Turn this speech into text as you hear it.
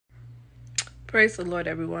Praise the Lord,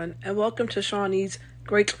 everyone, and welcome to Shawnee's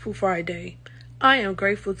Grateful Friday. I am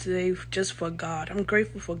grateful today just for God. I'm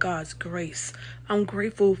grateful for God's grace. I'm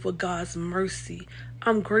grateful for God's mercy.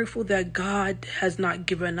 I'm grateful that God has not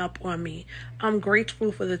given up on me. I'm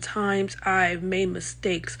grateful for the times I've made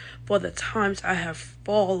mistakes, for the times I have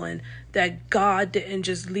fallen, that God didn't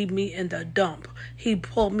just leave me in the dump. He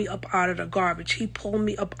pulled me up out of the garbage. He pulled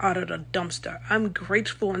me up out of the dumpster. I'm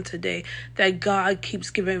grateful on today that God keeps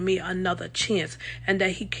giving me another chance and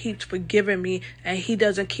that He keeps forgiving me and He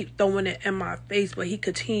doesn't keep throwing it in my face, but He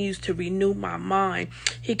continues to renew my mind.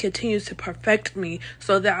 He continues to perfect me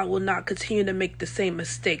so that I will not continue to make the same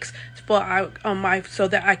mistakes, so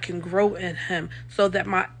that I can grow in Him, so that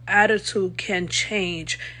my attitude can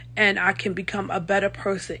change and I can become a better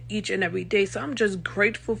person each and every day. So I'm just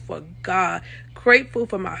grateful for God, grateful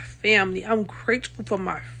for my family. I'm grateful for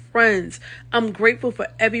my friends. I'm grateful for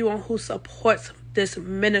everyone who supports this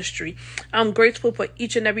ministry. I'm grateful for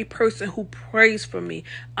each and every person who prays for me.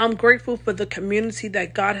 I'm grateful for the community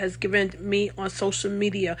that God has given me on social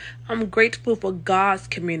media. I'm grateful for God's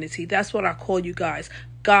community. That's what I call you guys.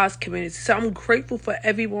 God's community. So I'm grateful for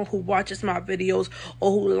everyone who watches my videos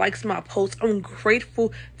or who likes my posts. I'm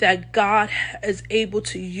grateful that God is able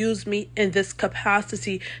to use me in this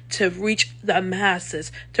capacity to reach the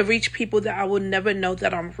masses, to reach people that I will never know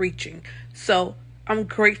that I'm reaching. So I'm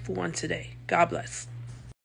grateful on today. God bless.